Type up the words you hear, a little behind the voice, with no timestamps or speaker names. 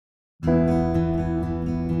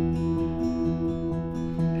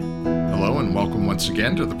once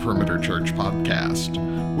again to the Perimeter Church podcast.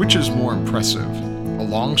 Which is more impressive, a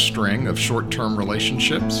long string of short-term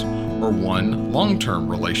relationships or one long-term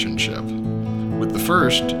relationship? With the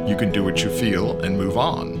first, you can do what you feel and move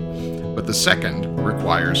on, but the second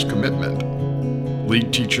requires commitment.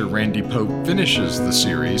 Lead teacher Randy Pope finishes the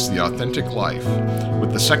series, The Authentic Life,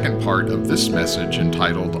 with the second part of this message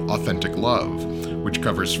entitled Authentic Love, which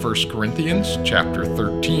covers 1 Corinthians chapter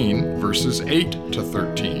 13, verses 8 to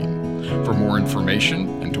 13. For more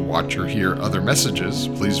information and to watch or hear other messages,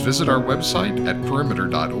 please visit our website at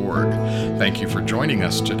perimeter.org. Thank you for joining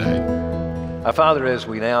us today. Our Father, as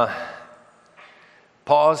we now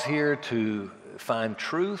pause here to find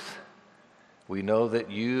truth, we know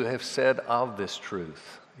that you have said of this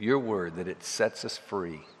truth, your word, that it sets us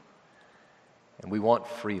free. And we want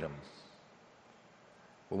freedom.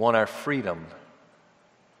 We want our freedom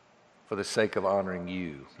for the sake of honoring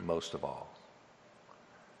you most of all.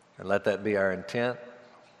 And let that be our intent.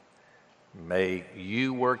 May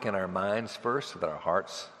you work in our minds first so that our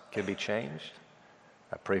hearts can be changed.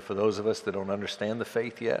 I pray for those of us that don't understand the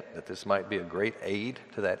faith yet, that this might be a great aid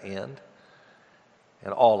to that end.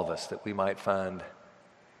 And all of us, that we might find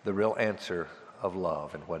the real answer of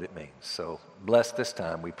love and what it means. So bless this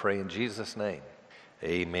time, we pray in Jesus' name.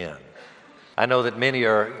 Amen. I know that many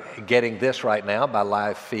are getting this right now by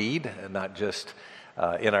live feed, and not just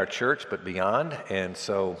in our church, but beyond. And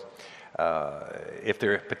so if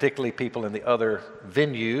there are particularly people in the other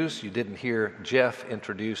venues, you didn't hear Jeff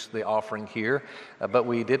introduce the offering here, but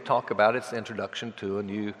we did talk about its introduction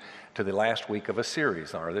to the last week of a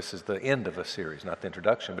series. Or this is the end of a series, not the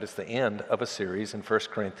introduction, but it's the end of a series in 1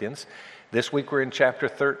 Corinthians. This week we're in chapter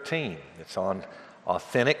 13. It's on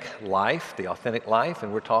authentic life, the authentic life,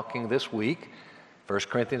 and we're talking this week, 1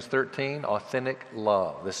 Corinthians 13, authentic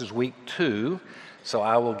love. This is week 2, so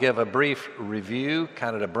I will give a brief review,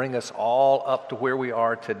 kind of to bring us all up to where we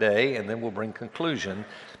are today, and then we'll bring conclusion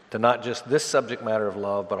to not just this subject matter of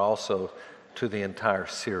love, but also to the entire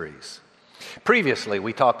series. Previously,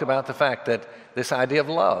 we talked about the fact that this idea of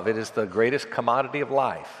love, it is the greatest commodity of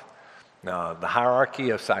life. Now, the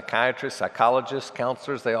hierarchy of psychiatrists, psychologists,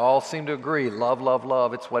 counselors, they all seem to agree, love, love,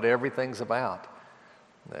 love, it's what everything's about.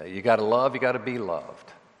 You got to love, you got to be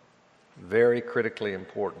loved. Very critically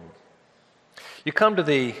important. You come to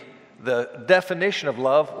the definition of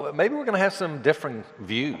love, maybe we're going to have some different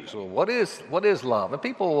views. Well, what is love? And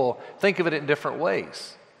people will think of it in different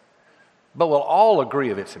ways. But we'll all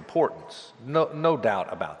agree of its importance. No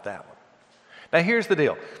doubt about that one. Now, here's the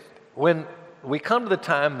deal. When we come to the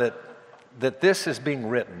time that this is being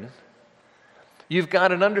written, you've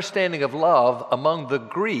got an understanding of love among the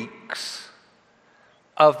Greeks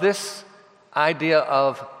of this idea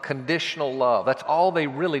of conditional love. That's all they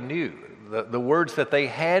really knew. The words that they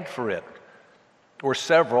had for it were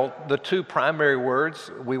several. The two primary words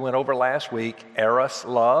we went over last week, eros,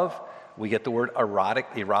 love. We get the word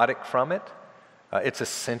erotic from it. It's a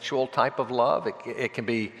sensual type of love. It can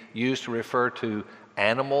be used to refer to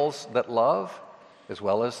animals that love, as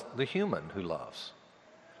well as the human who loves.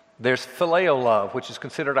 There's phileo love, which is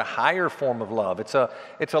considered a higher form of love. It's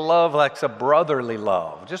a love like a brotherly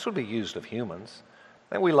love. Just would be used of humans.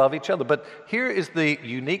 And we love each other. But here is the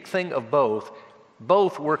unique thing of both.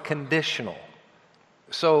 Both were conditional.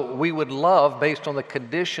 So we would love based on the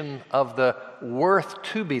condition of the worth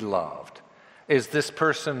to be loved. Is this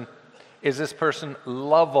person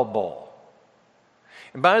lovable?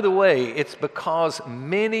 And by the way, it's because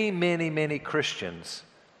many, many, many Christians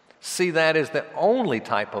see that as the only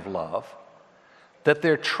type of love that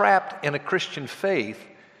they're trapped in a Christian faith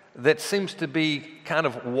that seems to be kind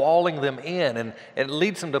of walling them in, and it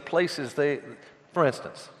leads them to places for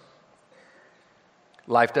instance,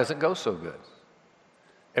 life doesn't go so good.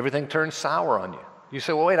 Everything turns sour on you. You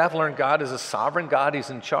say, well, wait, I've learned God is a sovereign God. He's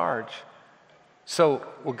in charge. So,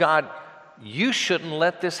 well, God, you shouldn't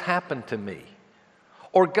let this happen to me.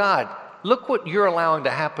 Or God, look what you're allowing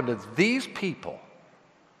to happen to these people.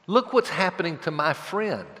 Look what's happening to my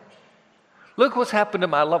friend. Look what's happened to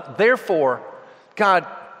my love. Therefore, God,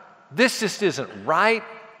 this just isn't right.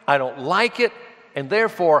 I don't like it. And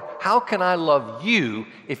therefore, how can I love you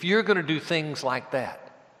if you're going to do things like that?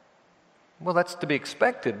 Well, that's to be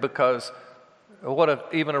expected, because what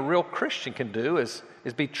even a real Christian can do is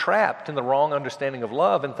be trapped in the wrong understanding of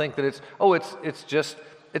love and think that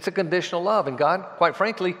it's a conditional love. And God, quite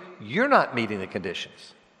frankly, you're not meeting the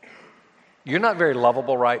conditions. You're not very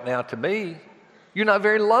lovable right now to me. You're not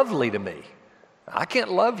very lovely to me. I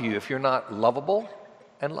can't love you if you're not lovable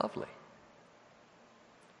and lovely.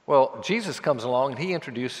 Well, Jesus comes along and he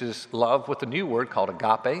introduces love with a new word called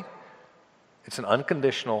agape. It's an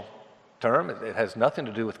unconditional term. It has nothing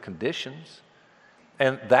to do with conditions.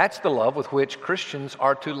 And that's the love with which Christians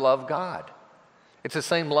are to love God. It's the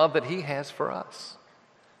same love that he has for us.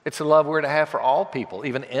 It's the love we're to have for all people,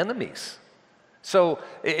 even enemies. So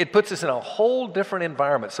it puts us in a whole different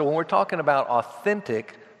environment. So when we're talking about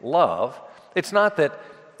authentic love, it's not that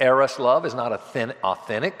eros love is not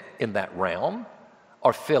authentic in that realm,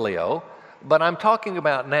 or phileo, but I'm talking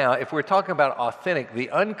about now, if we're talking about authentic, the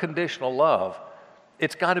unconditional love,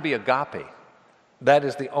 it's got to be agape. That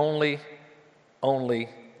is the only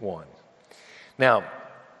one. Now,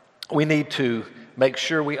 we need to make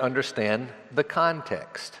sure we understand the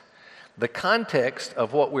context. The context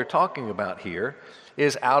of what we're talking about here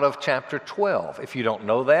is out of chapter 12. If you don't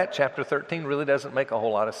know that, chapter 13 really doesn't make a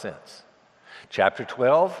whole lot of sense. Chapter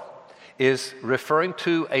 12 is referring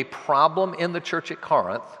to a problem in the church at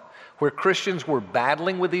Corinth where Christians were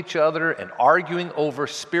battling with each other and arguing over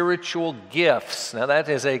spiritual gifts. Now, that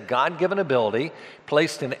is a God-given ability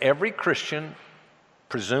placed in every Christian,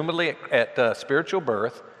 presumably at spiritual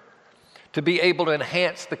birth, to be able to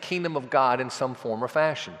enhance the kingdom of God in some form or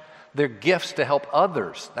fashion. They're gifts to help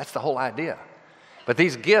others. That's the whole idea. But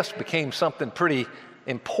these gifts became something pretty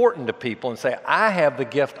important to people and say, I have the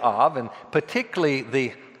gift of, and particularly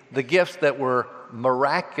the gifts that were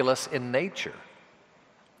miraculous in nature.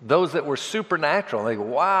 Those that were supernatural. They go,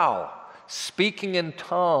 wow, speaking in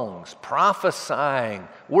tongues, prophesying,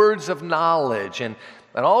 words of knowledge, and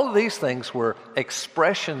all of these things were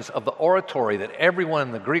expressions of the oratory that everyone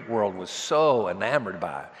in the Greek world was so enamored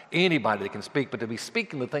by. Anybody that can speak, but to be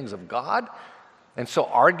speaking the things of God. And so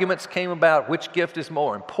arguments came about which gift is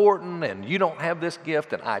more important, and you don't have this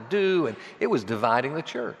gift and I do, and it was dividing the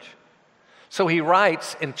church. So he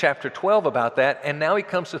writes in chapter 12 about that, and now he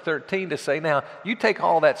comes to 13 to say, now, you take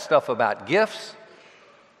all that stuff about gifts,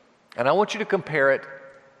 and I want you to compare it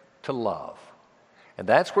to love. And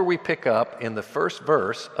that's where we pick up in the first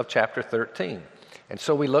verse of chapter 13. And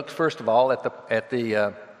so we looked first of all at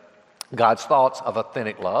the God's thoughts of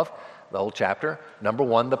authentic love, the whole chapter. Number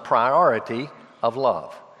one, the priority of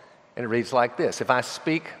love. And it reads like this: if I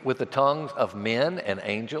speak with the tongues of men and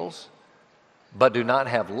angels, but do not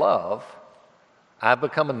have love, I've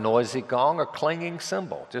become a noisy gong or clanging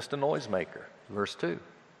cymbal, just a noisemaker. Verse 2.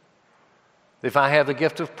 If I have the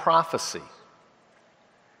gift of prophecy,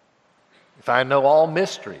 if I know all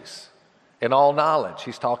mysteries and all knowledge,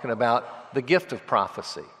 he's talking about the gift of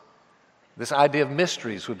prophecy. This idea of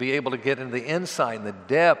mysteries would be able to get into the insight and the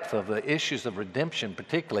depth of the issues of redemption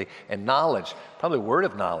particularly, and knowledge, probably word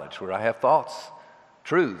of knowledge, where I have thoughts,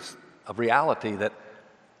 truths of reality that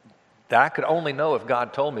I could only know if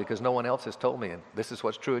God told me because no one else has told me. And this is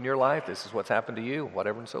what's true in your life, this is what's happened to you,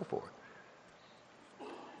 whatever and so forth.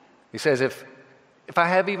 He says, if I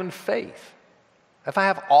have even faith, if I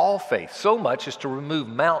have all faith, so much as to remove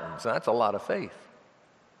mountains, that's a lot of faith.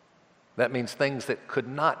 That means things that could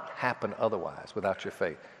not happen otherwise without your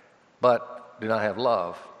faith. But do not have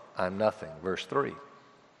love, I'm nothing. Verse 3.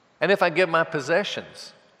 And if I give my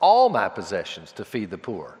possessions, all my possessions, to feed the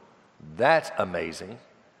poor, that's amazing.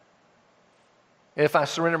 If I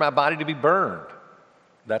surrender my body to be burned,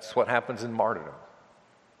 that's what happens in martyrdom.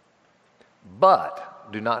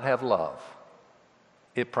 But do not have love,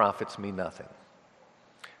 it profits me nothing.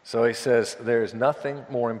 So he says there is nothing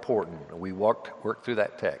more important. We worked through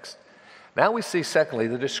that text. Now we see, secondly,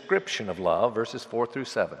 the description of love, verses 4 through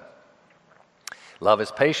 7. Love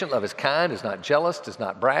is patient, love is kind, is not jealous, does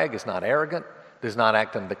not brag, is not arrogant, does not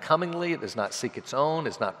act unbecomingly, it does not seek its own,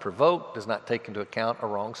 is not provoked, does not take into account a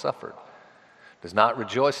wrong suffered. Does not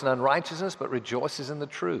rejoice in unrighteousness, but rejoices in the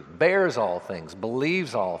truth, bears all things,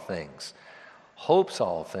 believes all things, hopes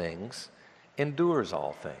all things, endures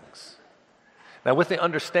all things. Now, with the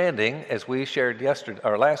understanding, as we shared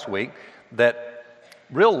last week, that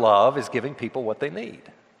real love is giving people what they need.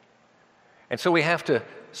 And so we have to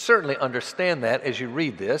certainly understand that as you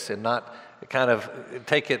read this and not kind of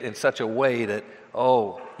take it in such a way that,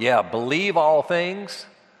 oh, yeah, believe all things.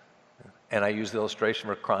 And I use the illustration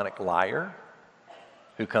of a chronic liar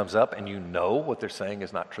who comes up and you know what they're saying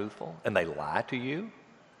is not truthful and they lie to you.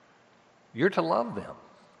 You're to love them.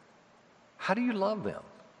 How do you love them?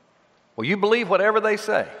 Well, you believe whatever they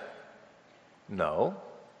say. No,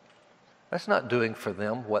 that's not doing for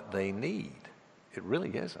them what they need. It really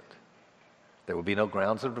isn't. There would be no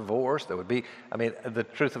grounds of divorce. The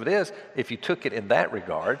truth of it is, if you took it in that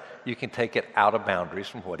regard, you can take it out of boundaries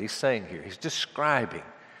from what he's saying here. He's describing,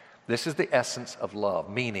 this is the essence of love,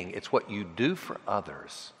 meaning it's what you do for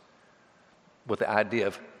others with the idea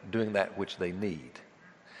of doing that which they need.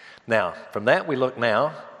 Now, from that we look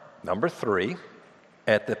now, number 3,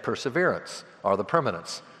 at the perseverance or the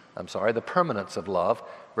permanence the permanence of love,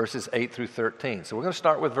 verses 8 through 13. So we're going to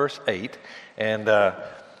start with verse 8, and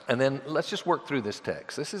then let's just work through this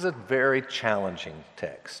text. This is a very challenging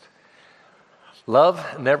text.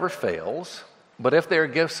 Love never fails, but if there are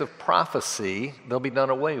gifts of prophecy, they'll be done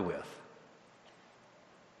away with.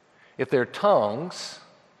 If there are tongues,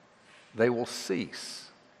 they will cease.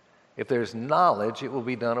 If there's knowledge, it will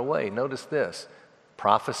be done away. Notice this.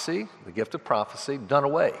 Prophecy, the gift of prophecy, done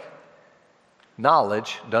away.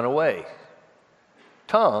 Knowledge, done away.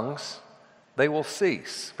 Tongues, they will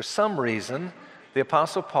cease. For some reason, the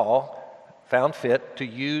Apostle Paul found fit to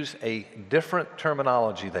use a different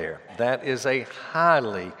terminology there. That is a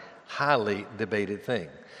highly, highly debated thing.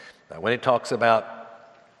 Now, when it talks about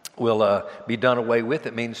will be done away with,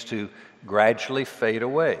 it means to gradually fade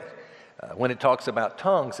away. When it talks about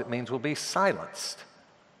tongues, it means will be silenced.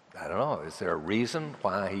 I don't know, is there a reason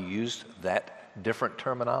why he used that different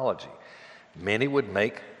terminology? Many would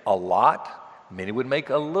make a lot, many would make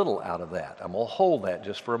a little out of that. I'm going to hold that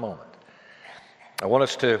just for a moment. I want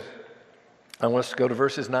us to go to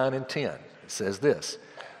verses 9 and 10. It says this,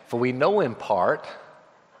 "For we know in part,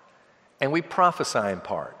 and we prophesy in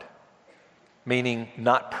part," meaning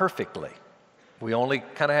not perfectly. We only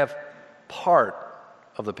kind of have part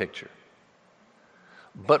of the picture.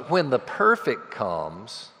 "But when the perfect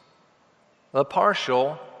comes, the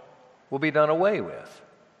partial will be done away with."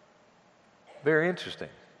 Very interesting.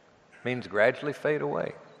 Means gradually fade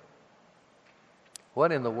away.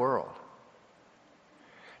 What in the world?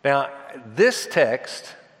 Now, this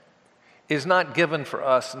text is not given for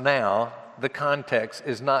us now. The context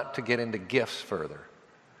is not to get into gifts further,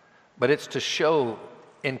 but it's to show,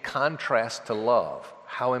 in contrast to love,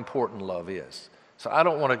 how important love is. So I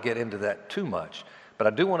don't want to get into that too much, but I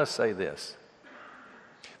do want to say this.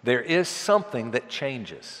 There is something that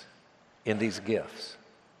changes in these gifts.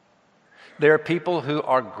 There are people who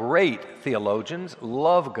are great theologians,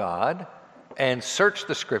 love God, and search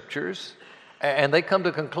the Scriptures, and they come to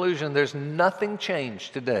the conclusion there's nothing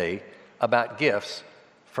changed today about gifts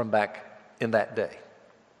from back in that day.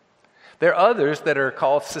 There are others that are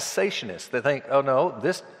called cessationists. They think, oh no,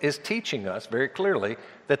 this is teaching us very clearly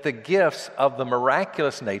that the gifts of the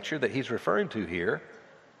miraculous nature that he's referring to here,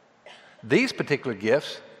 these particular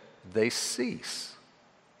gifts, they cease.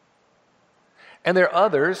 And there are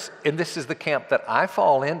others, and this is the camp that I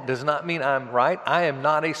fall in, does not mean I'm right. I am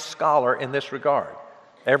not a scholar in this regard.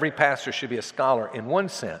 Every pastor should be a scholar in one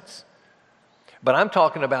sense. But I'm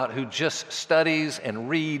talking about who just studies and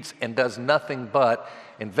reads and does nothing but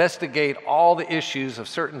investigate all the issues of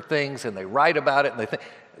certain things, and they write about it, and they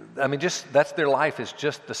think, just that's their life, is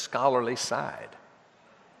just the scholarly side.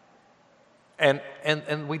 And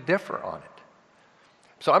we differ on it.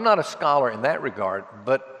 So I'm not a scholar in that regard,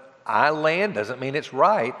 but I land doesn't mean it's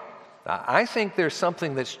right. I think there's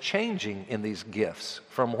something that's changing in these gifts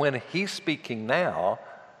from when he's speaking now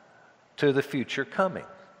to the future coming.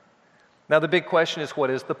 Now the big question is,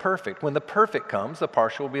 what is the perfect? When the perfect comes, the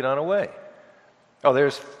partial will be done away. Oh,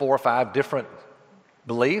 there's 4 or 5 different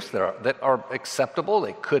beliefs that are acceptable.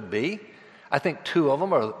 They could be. I think 2 of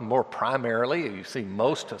them are more primarily, you see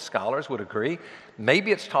most scholars would agree,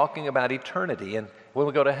 maybe it's talking about eternity and when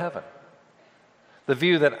we go to heaven. The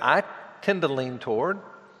view that I tend to lean toward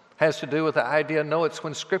has to do with the idea, no, it's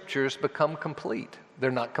when Scriptures become complete.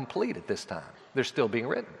 They're not complete at this time. They're still being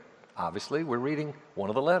written. Obviously, we're reading one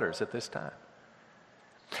of the letters at this time.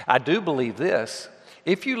 I do believe this.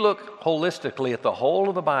 If you look holistically at the whole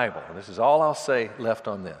of the Bible, and this is all I'll say left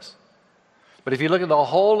on this, but if you look at the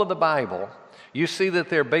whole of the Bible, you see that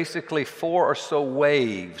there are basically 4 or so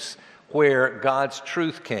waves where God's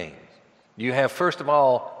truth came. You have, first of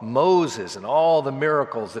all, Moses and all the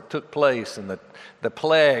miracles that took place and the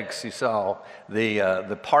plagues you saw,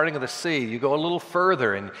 the parting of the sea. You go a little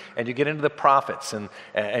further and you get into the prophets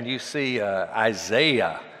and you see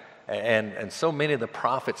Isaiah and so many of the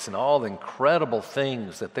prophets and all the incredible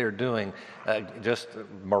things that they're doing, just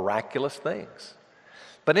miraculous things.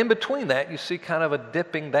 But in between that, you see kind of a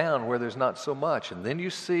dipping down where there's not so much. And then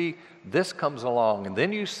you see this comes along. And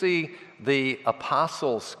then you see the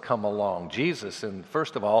apostles come along. Jesus, and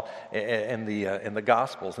first of all, in the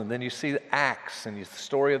Gospels. And then you see the Acts and the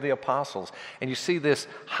story of the apostles. And you see this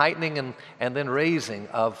heightening and then raising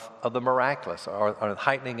of the miraculous, or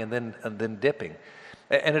heightening and then dipping.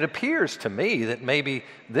 And it appears to me that maybe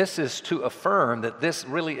this is to affirm that this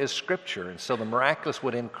really is Scripture. And so the miraculous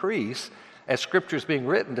would increase as Scripture is being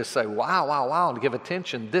written to say, wow, and give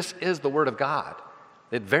attention. This is the Word of God.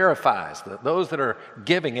 It verifies that those that are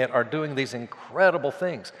giving it are doing these incredible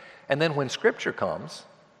things. And then when Scripture comes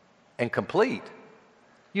and complete,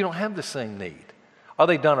 you don't have the same need. Are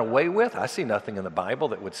they done away with? I see nothing in the Bible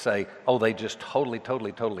that would say, oh, they just totally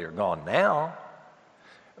are gone now.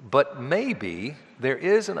 But maybe there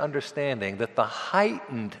is an understanding that the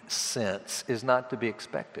heightened sense is not to be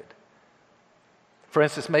expected. For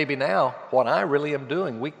instance, maybe now what I really am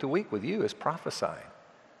doing week to week with you is prophesying.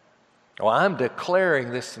 Well, I'm declaring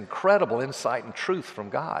this incredible insight and truth from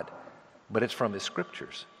God, but it's from His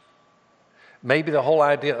Scriptures. Maybe the whole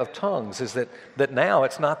idea of tongues is that now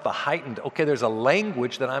it's not the heightened, okay, there's a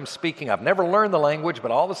language that I'm speaking. I've never learned the language,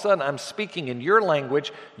 but all of a sudden I'm speaking in your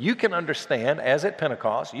language. You can understand, as at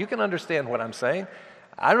Pentecost, you can understand what I'm saying.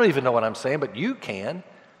 I don't even know what I'm saying, but you can,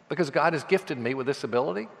 because God has gifted me with this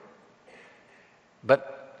ability.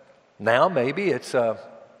 But now maybe it's the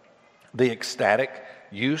ecstatic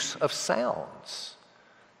use of sounds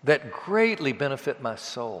that greatly benefit my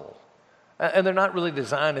soul. And they're not really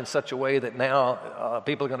designed in such a way that now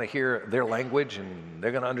people are going to hear their language and they're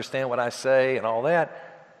going to understand what I say and all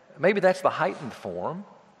that. Maybe that's the heightened form.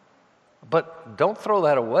 But don't throw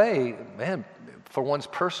that away, man, for one's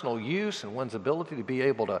personal use and one's ability to be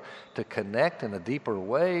able to connect in a deeper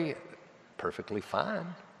way, perfectly fine.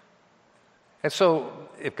 And so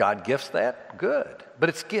if God gifts that, good. But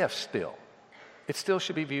it's gifts still. It still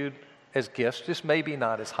should be viewed as gifts, just maybe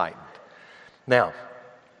not as heightened. Now,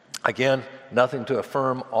 again, nothing to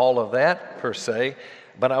affirm all of that per se,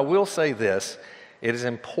 but I will say this. It is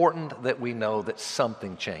important that we know that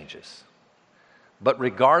something changes. But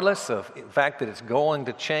regardless of the fact that it's going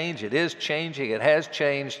to change, it is changing, it has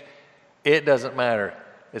changed, it doesn't matter.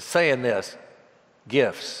 It's saying this,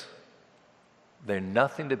 gifts, they're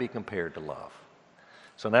nothing to be compared to love.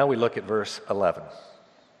 So now we look at verse 11.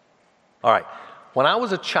 All right, when I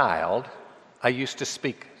was a child, I used to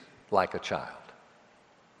speak like a child.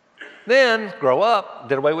 Then, grow up,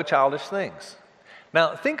 did away with childish things.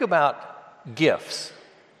 Now, think about gifts.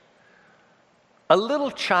 A little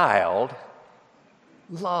child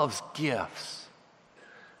loves gifts.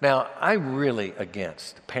 Now, I'm really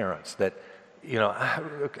against parents that,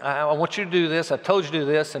 I want you to do this, I told you to do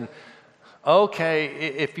this, and okay,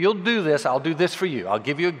 if you'll do this, I'll do this for you. I'll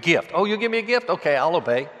give you a gift. Oh, you'll give me a gift? Okay, I'll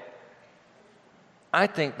obey. I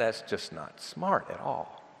think that's just not smart at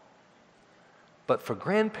all. But for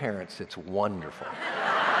grandparents, it's wonderful.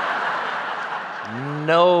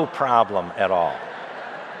 No problem at all.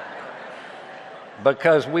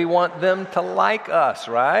 Because we want them to like us,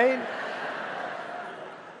 right?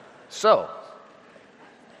 So,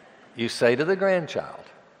 you say to the grandchild,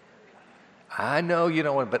 I know you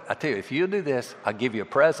don't want, but I tell you, if you do this, I'll give you a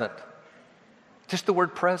present. Just the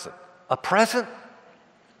word present. A present?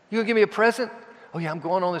 You gonna give me a present? Oh yeah, I'm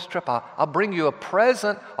going on this trip. I'll bring you a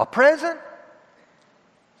present. A present?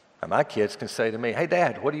 And my kids can say to me, hey,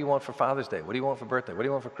 Dad, what do you want for Father's Day? What do you want for birthday? What do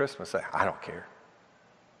you want for Christmas? I say, I don't care.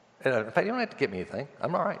 In fact, you don't have to get me anything.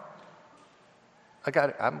 I'm all right. I got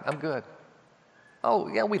it. I'm good. Oh,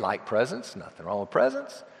 yeah, we like presents. Nothing wrong with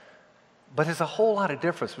presents. But there's a whole lot of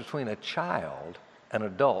difference between a child and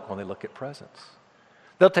an adult when they look at presents.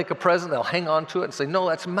 They'll take a present, they'll hang on to it and say, no,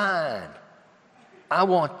 that's mine. I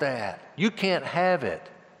want that. You can't have it.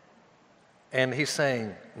 And he's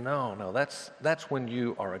saying, no, that's when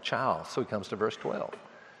you are a child. So he comes to verse 12.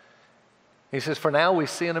 He says, for now we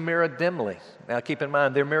see in a mirror dimly. Now keep in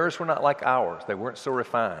mind, their mirrors were not like ours. They weren't so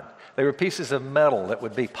refined. They were pieces of metal that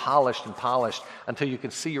would be polished and polished until you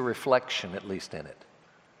could see your reflection at least in it.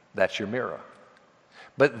 That's your mirror.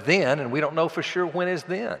 But then, and we don't know for sure when is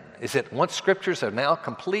then. Is it once scriptures are now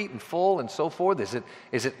complete and full and so forth? Is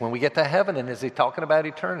it when we get to heaven, and is he talking about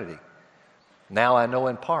eternity? Now I know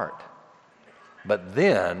in part. But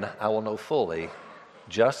then I will know fully,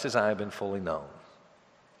 just as I have been fully known.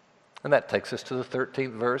 And that takes us to the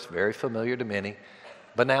 13th verse, very familiar to many.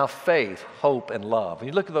 But now faith, hope, and love. And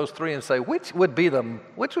you look at those three and say, which would be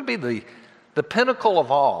the pinnacle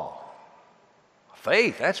of all?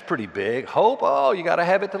 Faith, that's pretty big. Hope, oh, you got to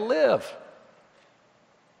have it to live.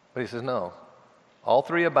 But he says, no, all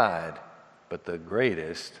three abide, but the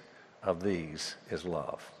greatest of these is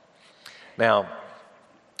love. Now,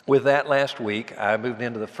 with that last week, I moved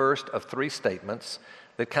into the first of three statements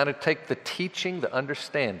that kind of take the teaching, the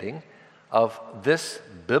understanding of this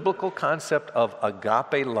biblical concept of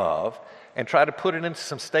agape love and try to put it into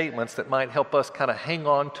some statements that might help us kind of hang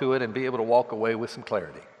on to it and be able to walk away with some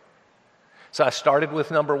clarity. So I started with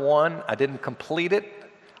number one. I didn't complete it.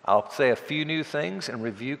 I'll say a few new things and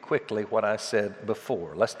review quickly what I said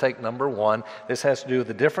before. Let's take number one. This has to do with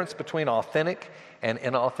the difference between authentic and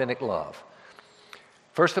inauthentic love.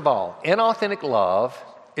 First of all, inauthentic love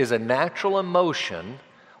is a natural emotion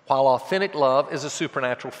while authentic love is a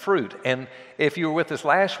supernatural fruit. And if you were with us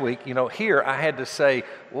last week, here I had to say,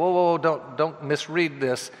 whoa, don't misread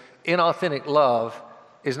this. Inauthentic love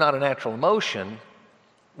is not a natural emotion.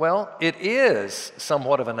 Well, it is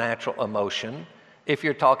somewhat of a natural emotion if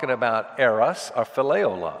you're talking about eros or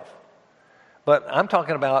phileo love. But I'm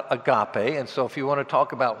talking about agape, and so if you want to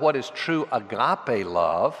talk about what is true agape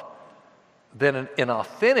love, then an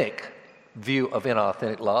authentic view of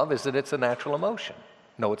inauthentic love is that it's a natural emotion.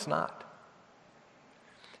 No, it's not.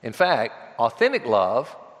 In fact, authentic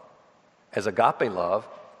love, as agape love,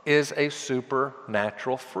 is a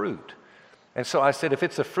supernatural fruit. And so I said, if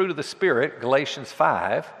it's a fruit of the Spirit, Galatians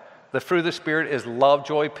 5, the fruit of the Spirit is love,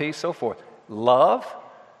 joy, peace, so forth. Love,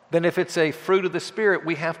 then if it's a fruit of the Spirit,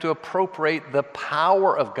 we have to appropriate the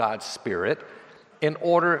power of God's Spirit in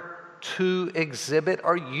order to exhibit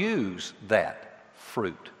or use that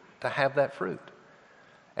fruit, to have that fruit.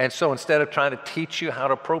 And so instead of trying to teach you how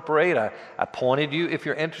to appropriate, I pointed you, if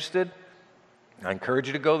you're interested, I encourage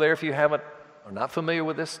you to go there if you haven't, are not familiar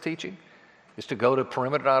with this teaching, is to go to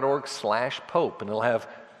perimeter.org/Pope, and it'll have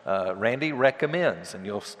Randy Recommends, and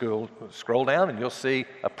you'll scroll down and you'll see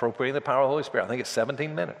Appropriating the Power of the Holy Spirit. I think it's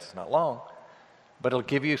 17 minutes, not long. But it'll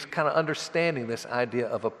give you kind of understanding this idea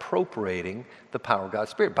of appropriating the power of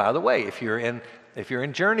God's Spirit. By the way, if you're in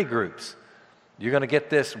journey groups, you're going to get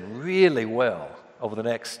this really well over the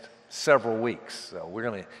next several weeks. So we're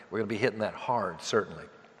going to be hitting that hard, certainly.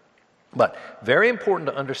 But very important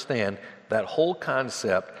to understand that whole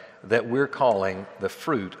concept that we're calling the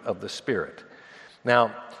fruit of the Spirit.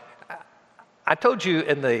 Now, I told you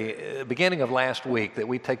in the beginning of last week that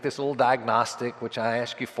we take this little diagnostic, which I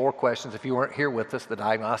asked you 4 questions. If you weren't here with us, the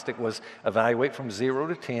diagnostic was evaluate from 0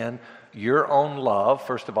 to 10 your own love,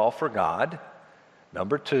 first of all, for God.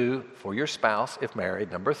 Number 2, for your spouse, if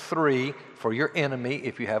married. Number 3, for your enemy,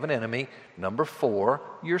 if you have an enemy. Number 4,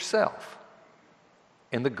 yourself,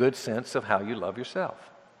 in the good sense of how you love yourself.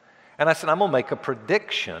 And I said, I'm going to make a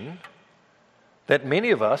prediction that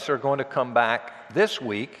many of us are going to come back this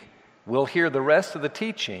week. We'll hear the rest of the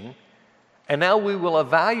teaching, and now we will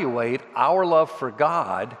evaluate our love for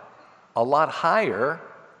God a lot higher,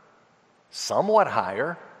 somewhat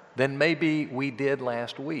higher, than maybe we did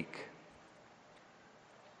last week.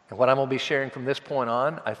 And what I'm going to be sharing from this point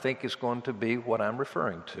on, I think, is going to be what I'm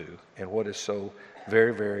referring to and what is so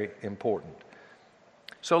very, very important.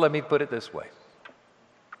 So let me put it this way.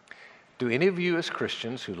 Do any of you as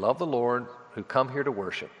Christians who love the Lord, who come here to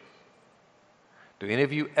worship, do any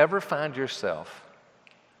of you ever find yourself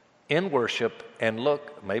in worship and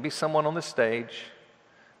look, maybe someone on the stage,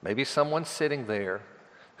 maybe someone sitting there,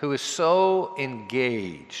 who is so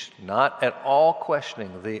engaged, not at all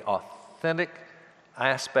questioning the authentic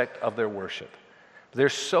aspect of their worship. They're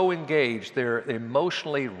so engaged, they're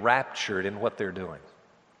emotionally raptured in what they're doing.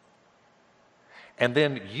 And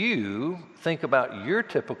then you think about your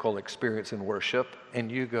typical experience in worship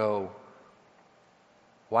and you go,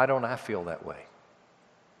 why don't I feel that way?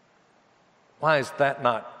 Why is that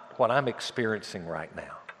not what I'm experiencing right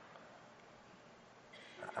now?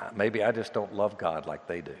 Maybe I just don't love God like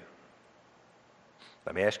they do.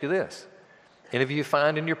 Let me ask you this. Any of you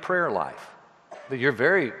find in your prayer life that you're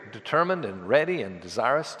very determined and ready and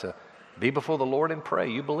desirous to be before the Lord and pray?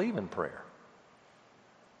 You believe in prayer.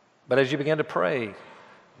 But as you begin to pray,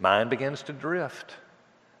 mind begins to drift.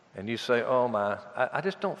 And you say, I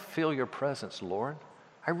just don't feel your presence, Lord.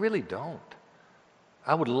 I really don't.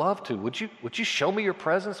 I would love to. Would you show me your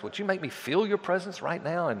presence? Would you make me feel your presence right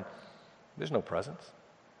now? And there's no presence.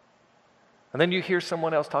 And then you hear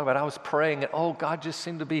someone else talk about, I was praying, and God just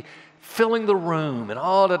seemed to be filling the room, and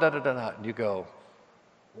And you go,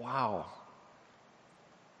 wow.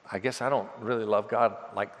 I guess I don't really love God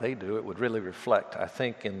like they do. It would really reflect, I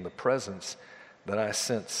think, in the presence that I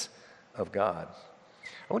sense of God.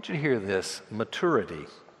 I want you to hear this. Maturity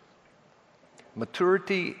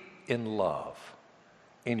in love,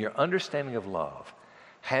 in your understanding of love,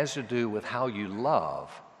 has to do with how you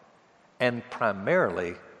love, and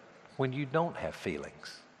primarily when you don't have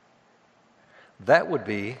feelings. That would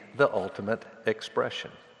be the ultimate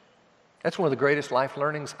expression. That's one of the greatest life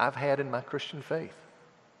learnings I've had in my Christian faith.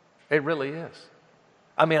 It really is.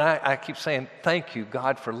 I mean, I keep saying, thank you,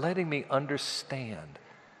 God, for letting me understand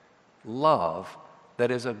love that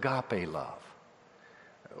is agape love.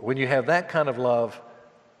 When you have that kind of love,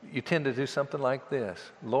 you tend to do something like this.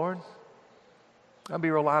 Lord, I'll be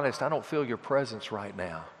real honest, I don't feel your presence right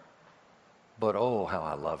now, but oh, how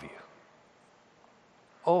I love you.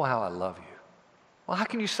 Oh, how I love you. Well, how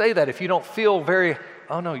can you say that if you don't feel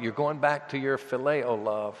you're going back to your phileo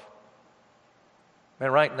love.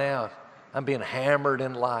 Man, right now, I'm being hammered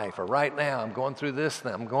in life, or right now I'm going through this,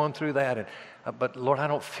 and I'm going through that, and, but Lord, I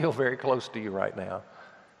don't feel very close to you right now.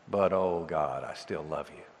 But oh God, I still love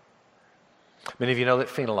you. Many of you know that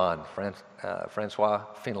Fenelon, Francois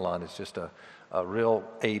Fenelon, is just a real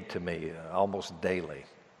aid to me. Almost daily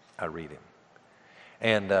I read him.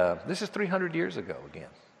 And this is 300 years ago again.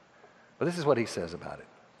 But this is what he says about it.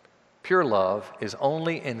 Pure love is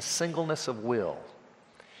only in singleness of will.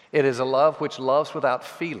 It is a love which loves without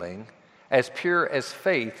feeling, as pure as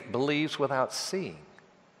faith believes without seeing.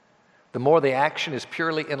 The more the action is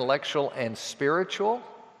purely intellectual and spiritual,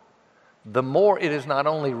 the more it is not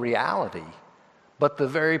only reality, but the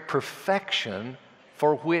very perfection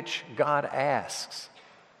for which God asks.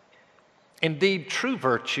 Indeed, true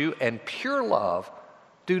virtue and pure love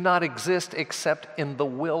do not exist except in the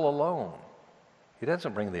will alone. He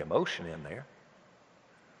doesn't bring the emotion in there.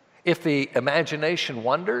 If the imagination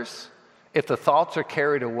wanders, if the thoughts are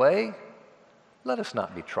carried away, let us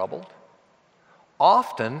not be troubled.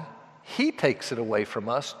 Often, He takes it away from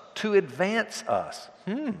us to advance us.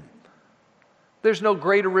 There's no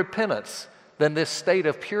greater repentance than this state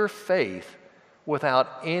of pure faith without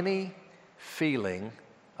any feeling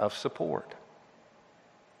of support.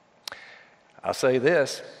 I'll say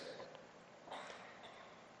this.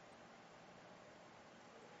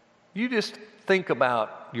 You just think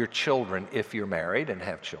about your children if you're married and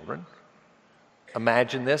have children.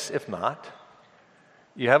 Imagine this if not.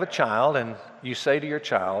 You have a child and you say to your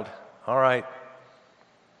child, all right,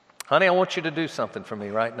 honey, I want you to do something for me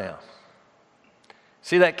right now.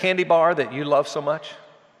 See that candy bar that you love so much?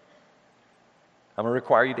 I'm going to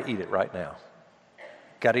require you to eat it right now.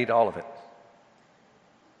 Got to eat all of it.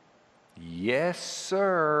 Yes,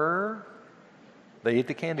 sir. They eat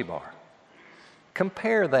the candy bar.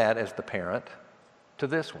 Compare that as the parent to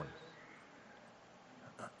this one.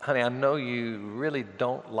 Honey, I know you really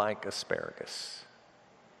don't like asparagus,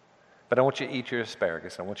 but I want you to eat your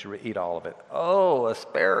asparagus. I want you to eat all of it. Oh,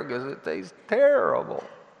 asparagus, it tastes terrible.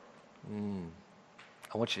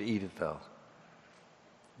 I want you to eat it though.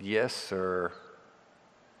 Yes, sir.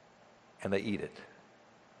 And they eat it.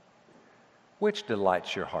 Which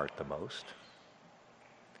delights your heart the most?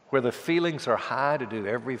 Where the feelings are high to do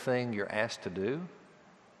everything you're asked to do?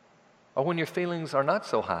 Or when your feelings are not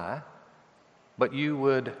so high, but you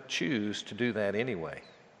would choose to do that anyway?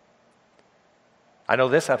 I know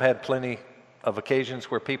this, I've had plenty of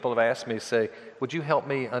occasions where people have asked me to say, would you help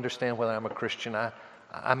me understand whether I'm a Christian?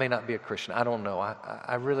 I may not be a Christian. I don't know.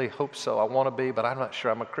 I really hope so. I want to be, but I'm not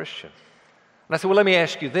sure I'm a Christian. And I said, well, let me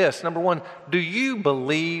ask you this. Number one, do you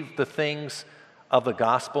believe the things of the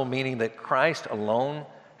gospel, meaning that Christ alone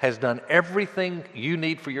has done everything you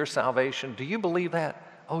need for your salvation? Do you believe that?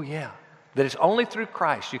 Oh, yeah. That it's only through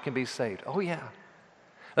Christ you can be saved? Oh, yeah.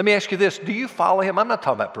 Let me ask you this. Do you follow Him? I'm not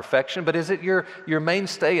talking about perfection, but is it your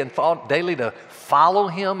mainstay and thought daily to follow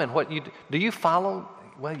Him and what you do? Do you follow?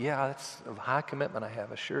 Well, yeah, that's a high commitment I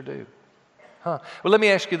have. I sure do. Well, let me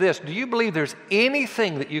ask you this. Do you believe there's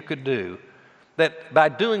anything that you could do that by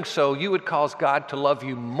doing so you would cause God to love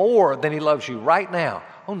you more than He loves you right now?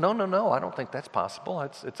 Oh, no. I don't think that's possible.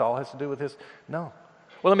 It's all has to do with His. No.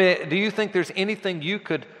 Well, do you think there's anything you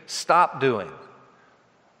could stop doing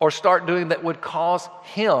or start doing that would cause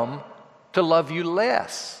Him to love you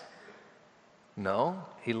less? No.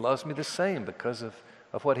 He loves me the same because of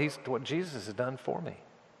what Jesus has done for me.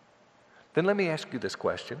 Then let me ask you this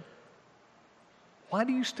question. Why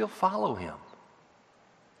do you still follow Him?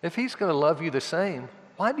 If He's going to love you the same,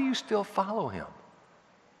 why do you still follow Him?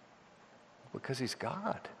 Because He's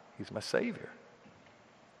God. He's my Savior.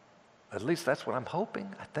 At least that's what I'm hoping,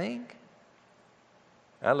 I think.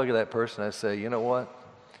 I look at that person and I say, you know what?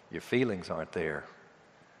 Your feelings aren't there,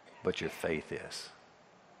 but your faith is.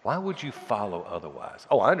 Why would you follow otherwise?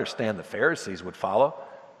 Oh, I understand the Pharisees would follow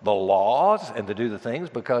the laws and to do the things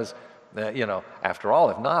because, after all,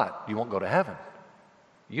 if not, you won't go to heaven.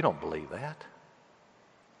 You don't believe that.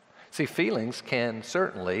 See, feelings can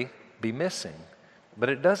certainly be missing, but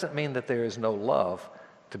it doesn't mean that there is no love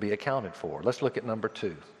to be accounted for. Let's look at number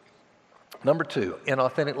two. Number two,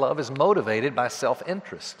 inauthentic love is motivated by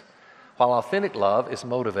self-interest, while authentic love is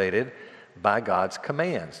motivated by God's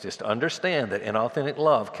commands. Just understand that inauthentic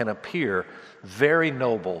love can appear very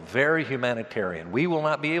noble, very humanitarian. We will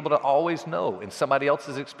not be able to always know in somebody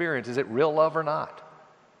else's experience, is it real love or not?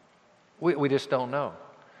 We just don't know.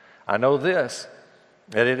 I know this,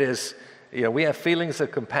 that it is, we have feelings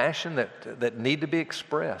of compassion that need to be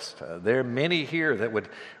expressed. There are many here that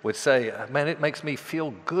would say, man, it makes me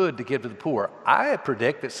feel good to give to the poor. I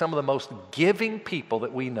predict that some of the most giving people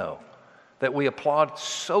that we know, that we applaud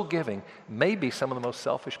so giving, may be some of the most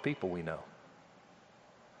selfish people we know.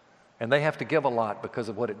 and they have to give a lot because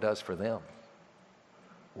of what it does for them.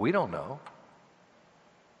 We don't know.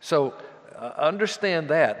 So understand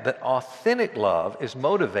that authentic love is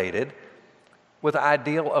motivated with the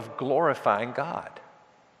ideal of glorifying God.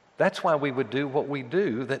 That's why we would do what we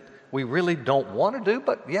do that we really don't want to do,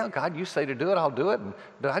 but yeah, God, you say to do it, I'll do it. And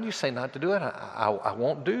God, you say not to do it, I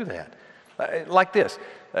won't do that. Like this.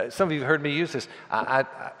 Some of you have heard me use this.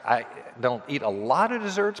 I don't eat a lot of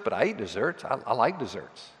desserts, but I eat desserts. I like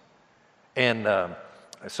desserts. And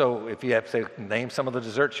so if you have to name some of the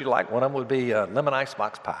desserts you like, one of them would be lemon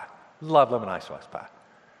icebox pie. Love lemon icebox pie.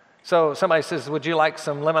 So somebody says, would you like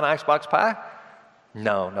some lemon icebox pie?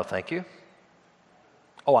 No, thank you.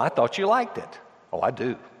 Oh, I thought you liked it. Oh, I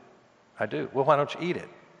do. Well, why don't you eat it?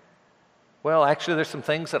 Well, actually, there's some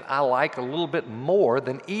things that I like a little bit more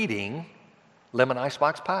than eating lemon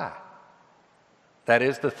icebox pie. That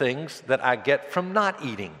is the things that I get from not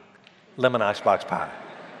eating lemon icebox pie.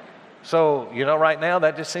 So, right now,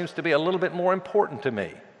 that just seems to be a little bit more important to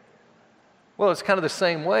me. Well, it's kind of the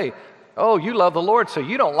same way. Oh, you love the Lord, so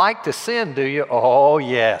you don't like to sin, do you? Oh,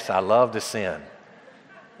 yes, I love to sin.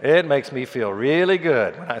 It makes me feel really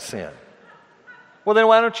good when I sin. Well, then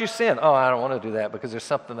why don't you sin? Oh, I don't want to do that because there's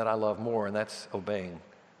something that I love more, and that's obeying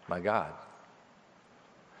my God.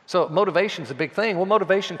 So motivation's a big thing. Well,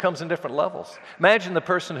 motivation comes in different levels. Imagine the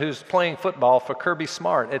person who's playing football for Kirby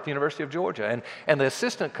Smart at the University of Georgia, and the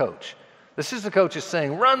assistant coach. The assistant coach is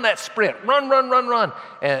saying, run that sprint, run.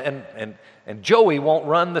 And Joey won't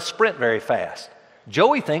run the sprint very fast.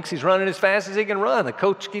 Joey thinks he's running as fast as he can run. The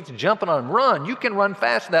coach keeps jumping on him. Run, you can run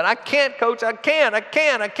faster than that. I can't, coach, I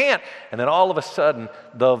can't. And then all of a sudden,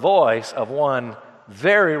 the voice of one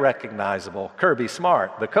very recognizable, Kirby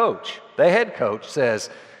Smart, the coach, the head coach,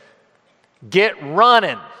 says, get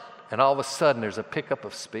running. And all of a sudden, there's a pickup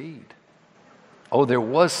of speed. Oh, there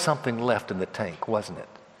was something left in the tank, wasn't it?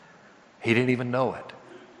 He didn't even know it.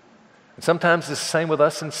 And sometimes it's the same with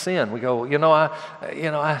us in sin. We go,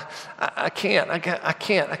 I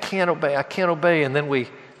can't obey. And then we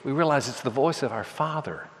realize it's the voice of our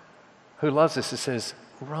Father who loves us. It says,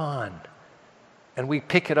 run. And we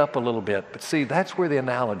pick it up a little bit. But see, that's where the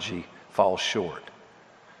analogy falls short.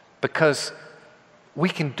 Because we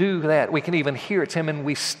can do that. We can even hear it's Him, and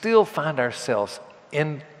we still find ourselves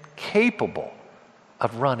incapable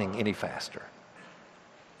of running any faster.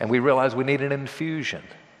 And we realize we need an infusion.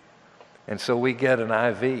 And so we get an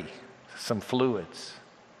IV, some fluids.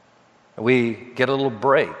 We get a little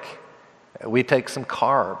break. We take some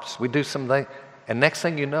carbs. We do something. And next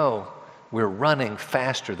thing you know, we're running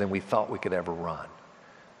faster than we thought we could ever run.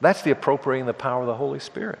 That's the appropriating the power of the Holy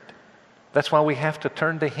Spirit. That's why we have to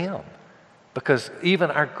turn to Him. Because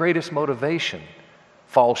even our greatest motivation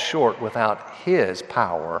falls short without His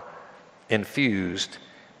power infused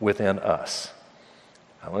within us.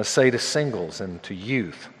 I want to say to singles and to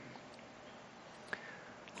youth,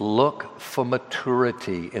 look for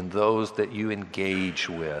maturity in those that you engage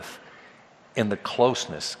with in the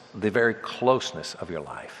closeness, the very closeness of your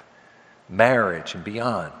life, marriage and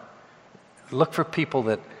beyond. Look for people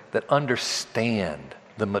that understand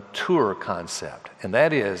the mature concept, and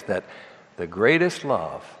that is that the greatest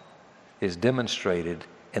love is demonstrated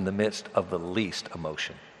in the midst of the least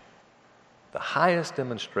emotion, the highest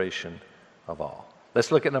demonstration of all.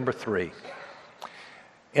 Let's look at number 3.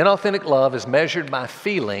 Inauthentic love is measured by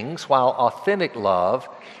feelings, while authentic love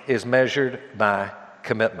is measured by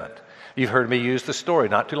commitment. You've heard me use the story.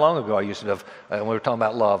 Not too long ago, I used it when we were talking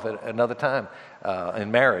about love at another time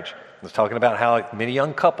in marriage. I was talking about how many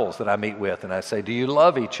young couples that I meet with, and I say, do you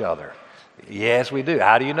love each other? Yes, we do.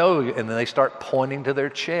 How do you know? And then they start pointing to their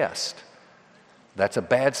chest. That's a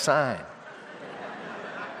bad sign.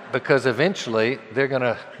 Because eventually, they're going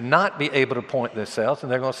to not be able to point themselves,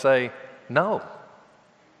 and they're going to say, no.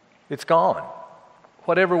 It's gone.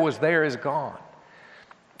 Whatever was there is gone.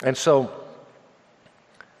 And so,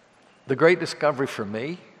 the great discovery for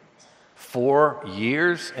me, 4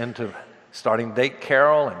 years into starting to date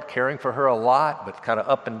Carol and caring for her a lot, but kind of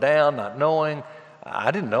up and down, not knowing.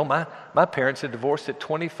 I didn't know. My parents had divorced at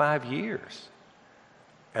 25 years.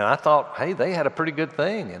 And I thought, hey, they had a pretty good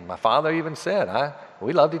thing. And my father even said,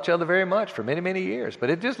 we loved each other very much for many, many years. But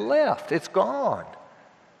it just left. It's gone.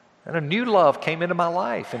 And a new love came into my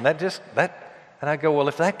life. And and I go, well,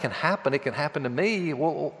 if that can happen, it can happen to me.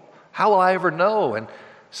 Well, how will I ever know? And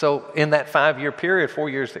so in that 5-year period, 4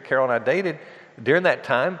 years that Carol and I dated, during that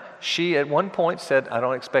time, she at one point said, I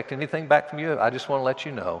don't expect anything back from you. I just want to let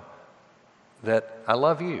you know that I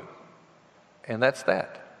love you. And that's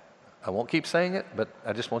that. I won't keep saying it, but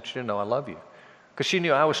I just want you to know I love you. Because she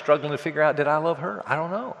knew I was struggling to figure out, did I love her? I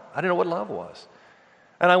don't know. I didn't know what love was.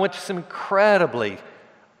 And I went to some incredibly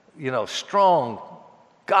strong,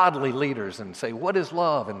 godly leaders and say, what is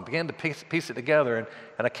love? And began to piece it together. And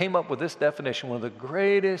I came up with this definition, one of the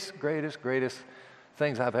greatest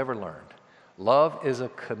things I've ever learned. Love is a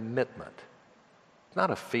commitment. It's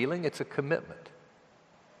not a feeling, it's a commitment.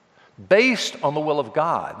 Based on the will of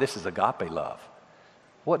God. This is agape love.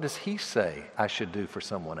 What does He say I should do for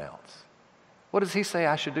someone else? What does He say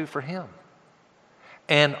I should do for him?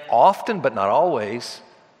 And often, but not always,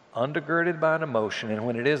 undergirded by an emotion. And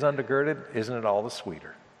when it is undergirded, isn't it all the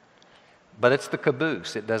sweeter? But it's the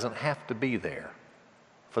caboose. It doesn't have to be there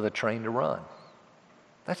for the train to run.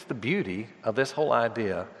 That's the beauty of this whole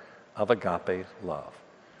idea of agape love.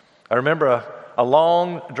 I remember a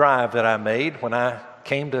long drive that I made when I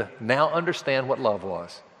came to now understand what love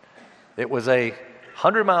was. It was a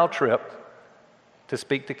 100-mile trip to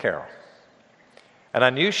speak to Carol. And I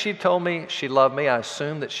knew she told me she loved me. I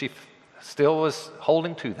assumed that she still was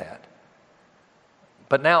holding to that.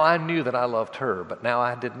 But now I knew that I loved her, but now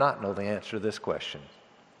I did not know the answer to this question.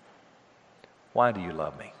 Why do you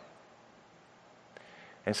love me?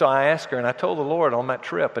 And so I asked her, and I told the Lord on that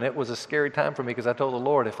trip, and it was a scary time for me because I told the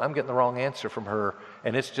Lord, if I'm getting the wrong answer from her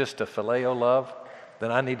and it's just a phileo love,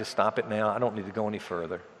 then I need to stop it now. I don't need to go any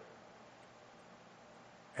further.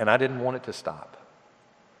 And I didn't want it to stop.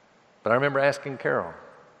 But I remember asking Carol,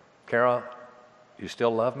 you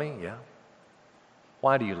still love me? Yeah.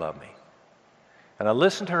 Why do you love me? And I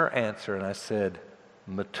listened to her answer and I said,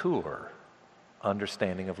 mature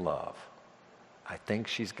understanding of love. I think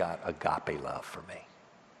she's got agape love for me.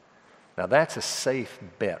 Now that's a safe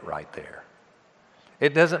bet right there.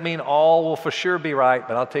 It doesn't mean all will for sure be right,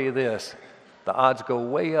 but I'll tell you this, the odds go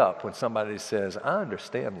way up when somebody says, I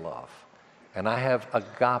understand love and I have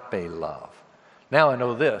agape love. Now I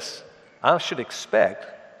know this, I should expect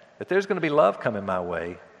that there's going to be love coming my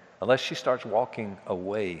way unless she starts walking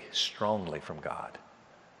away strongly from God.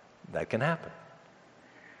 That can happen.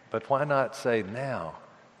 But why not say now,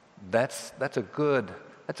 that's a good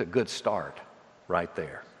start right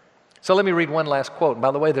there. So let me read one last quote. And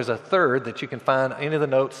by the way, there's a third that you can find, any of the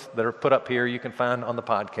notes that are put up here, you can find on the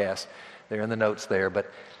podcast. They're in the notes there.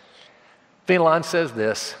 But Fenelon says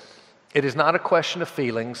this, it is not a question of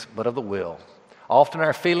feelings, but of the will. Often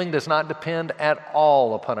our feeling does not depend at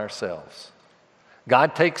all upon ourselves.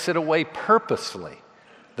 God takes it away purposely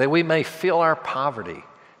that we may feel our poverty,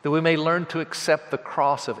 that we may learn to accept the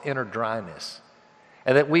cross of inner dryness,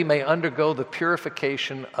 and that we may undergo the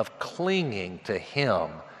purification of clinging to Him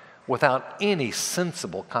without any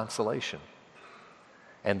sensible consolation.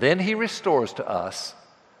 And then He restores to us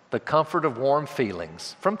the comfort of warm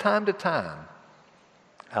feelings from time to time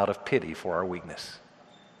out of pity for our weakness.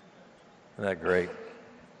 Isn't that great?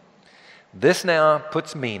 This now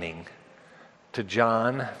puts meaning to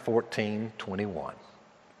John 14:21.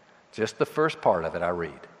 Just the first part of it I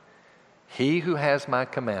read. He who has my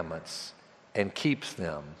commandments and keeps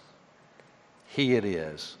them, he it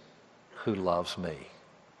is who loves me.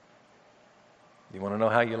 You want to know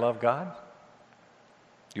how you love God?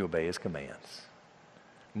 You obey His commands.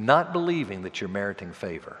 Not believing that you're meriting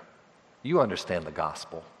favor. You understand the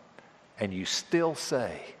gospel, and you still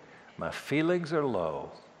say, my feelings are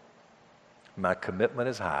low, my commitment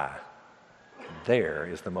is high. There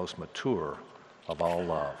is the most mature of all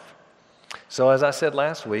love. So as I said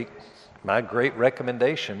last week, my great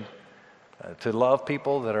recommendation to love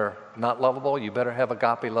people that are not lovable, you better have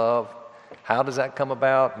agape love. How does that come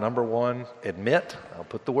about? Number one, admit. I'll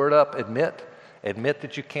put the word up, admit. Admit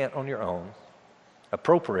that you can't on your own.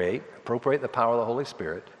 Appropriate the power of the Holy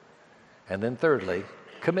Spirit. And then thirdly,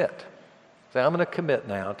 commit. Say, I'm going to commit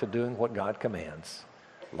now to doing what God commands.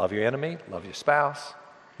 Love your enemy, love your spouse,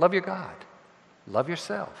 love your God, love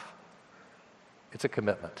yourself. It's a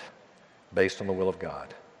commitment based on the will of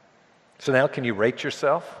God. So now can you rate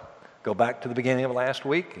yourself? Go back to the beginning of last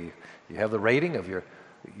week. You have the rating of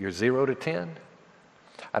your 0 to 10.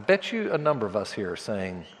 I bet you a number of us here are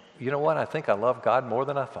saying, you know what, I think I love God more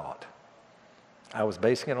than I thought. I was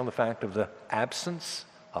basing it on the fact of the absence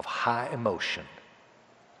of high emotion.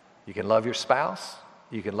 You can love your spouse,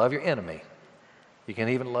 you can love your enemy, you can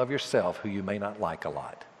even love yourself who you may not like a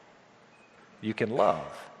lot. You can love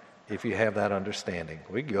if you have that understanding.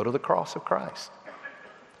 We can go to the cross of Christ.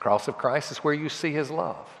 The cross of Christ is where you see His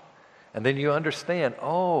love. And then you understand,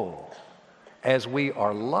 as we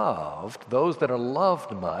are loved, those that are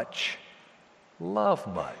loved much, love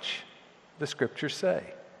much, the scriptures say.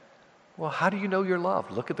 Well, how do you know you're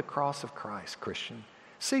loved? Look at the cross of Christ, Christian.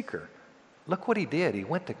 Seeker, look what He did. He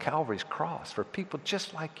went to Calvary's cross for people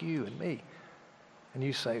just like you and me. And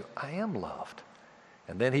you say, I am loved.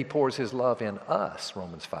 And then He pours His love in us,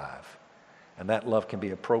 Romans 5. And that love can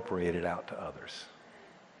be appropriated out to others.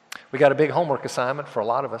 We got a big homework assignment for a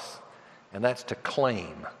lot of us, and that's to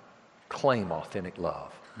claim authentic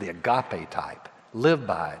love, the agape type. Live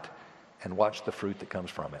by it and watch the fruit that comes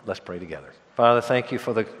from it. Let's pray together. Father, thank you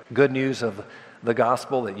for the good news of the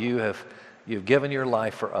gospel that you've given your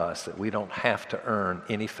life for us, that we don't have to earn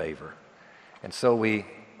any favor. And so we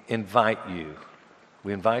invite you.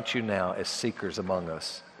 We invite you now as seekers among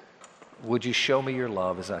us. Would you show me your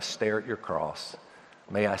love as I stare at your cross?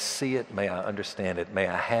 May I see it, may I understand it, may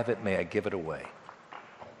I have it, may I give it away.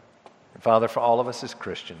 And Father, for all of us as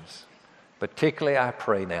Christians, particularly I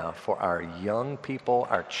pray now for our young people,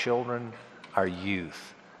 our children, our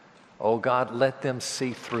youth. Oh God, let them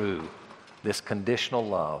see through this conditional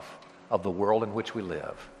love of the world in which we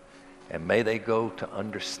live. And may they go to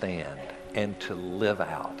understand and to live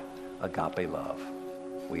out agape love.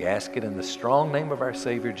 We ask it in the strong name of our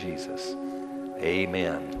Savior Jesus.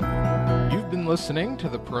 Amen. You've been listening to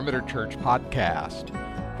the Perimeter Church podcast.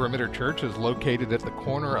 Perimeter Church is located at the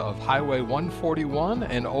corner of Highway 141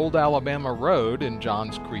 and Old Alabama Road in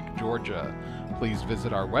Johns Creek, Georgia. Please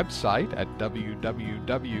visit our website at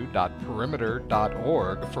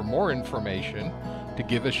www.perimeter.org for more information, to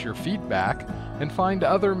give us your feedback, and find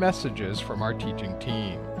other messages from our teaching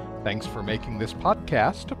team. Thanks for making this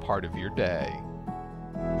podcast a part of your day.